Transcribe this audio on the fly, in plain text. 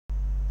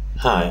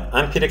Hi,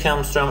 I'm Peter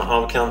Kalmstrom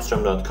of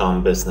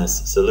kalmstrom.com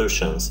Business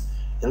Solutions.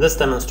 In this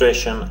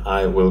demonstration,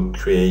 I will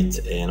create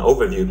an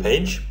overview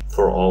page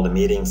for all the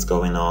meetings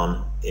going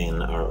on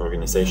in our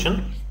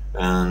organization.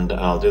 And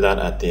I'll do that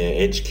at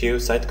the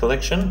HQ site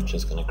collection. I'm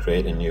just going to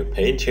create a new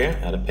page here,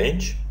 add a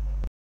page.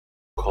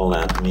 Call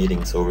that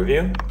Meetings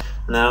Overview.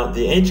 Now,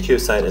 the HQ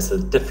site is a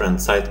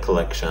different site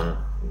collection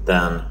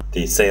than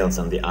the sales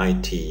and the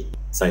IT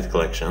site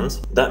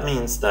collections. That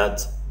means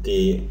that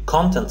the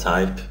content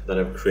type that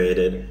I've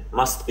created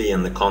must be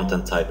in the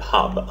content type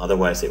hub,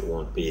 otherwise it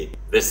won't be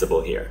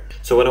visible here.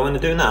 So what I want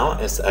to do now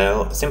is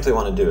I'll simply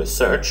want to do a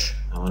search.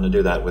 I want to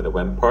do that with a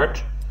web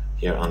part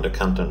here under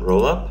content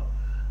rollup.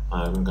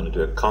 I'm going to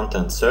do a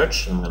content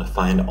search. I'm going to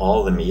find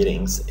all the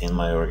meetings in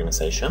my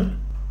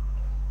organization.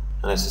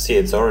 And as you see,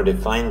 it's already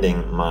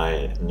finding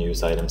my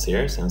news items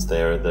here since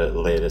they are the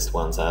latest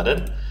ones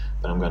added.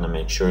 But I'm going to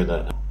make sure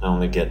that I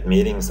only get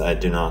meetings, I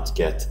do not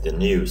get the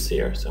news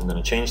here. So I'm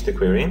going to change the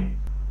query.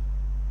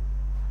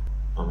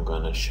 I'm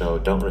going to show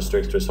don't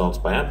restrict results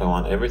by app. I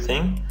want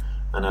everything.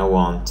 And I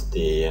want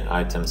the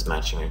items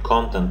matching a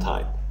content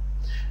type.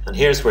 And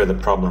here's where the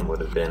problem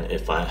would have been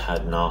if I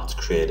had not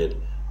created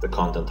the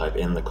content type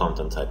in the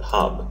content type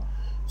hub.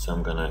 So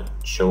I'm going to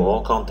show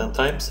all content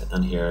types,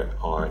 and here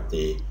are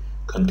the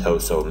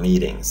Contoso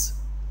meetings.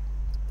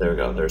 There we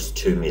go, there's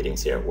two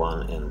meetings here,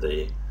 one in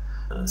the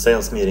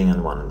sales meeting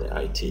and one in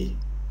the IT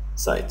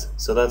site.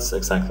 So that's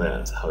exactly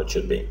how it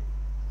should be.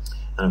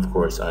 And of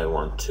course I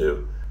want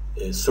to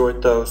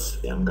sort those.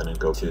 I'm going to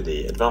go to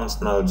the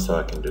advanced mode so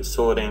I can do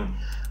sorting,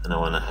 and I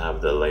want to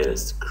have the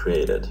latest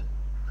created.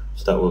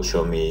 So that will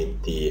show me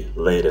the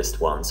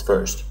latest ones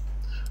first.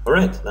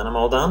 Alright, then I'm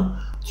all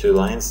done. 2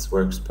 lines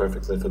works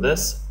perfectly for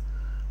this.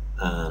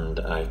 And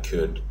I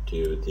could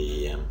do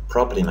the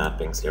property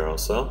mappings here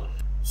also,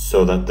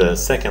 so that the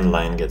second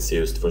line gets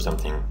used for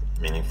something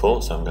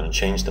meaningful. So I'm going to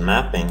change the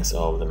mappings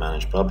of the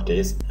managed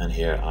properties, and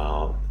here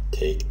I'll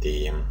take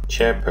the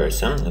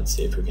chairperson. Let's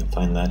see if we can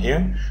find that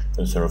here.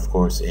 Those are of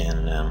course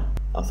in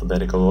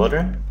alphabetical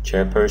order.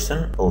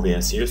 Chairperson,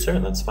 OVS user,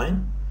 that's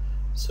fine.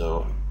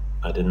 So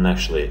I didn't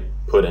actually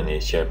put any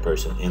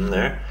chairperson in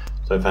there.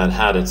 So if I had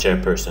had a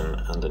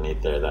chairperson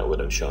underneath there, that would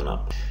have shown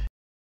up.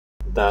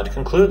 That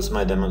concludes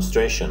my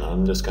demonstration.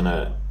 I'm just going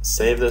to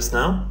save this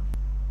now.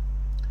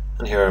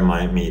 And here are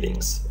my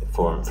meetings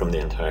from the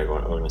entire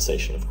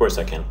organization. Of course,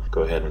 I can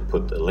go ahead and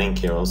put the link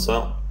here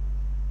also.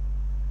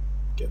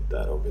 Get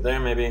that over there,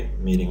 maybe.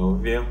 Meeting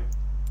overview.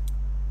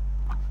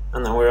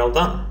 And then we're all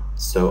done.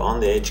 So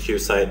on the HQ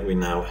site, we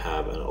now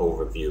have an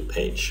overview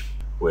page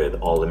with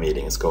all the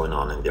meetings going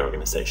on in the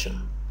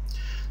organization.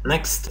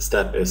 Next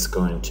step is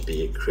going to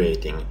be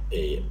creating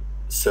a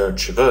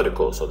search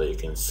vertical so that you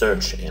can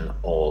search in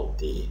all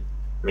the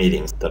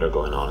meetings that are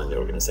going on in the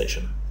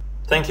organization.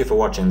 Thank you for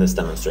watching this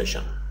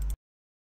demonstration.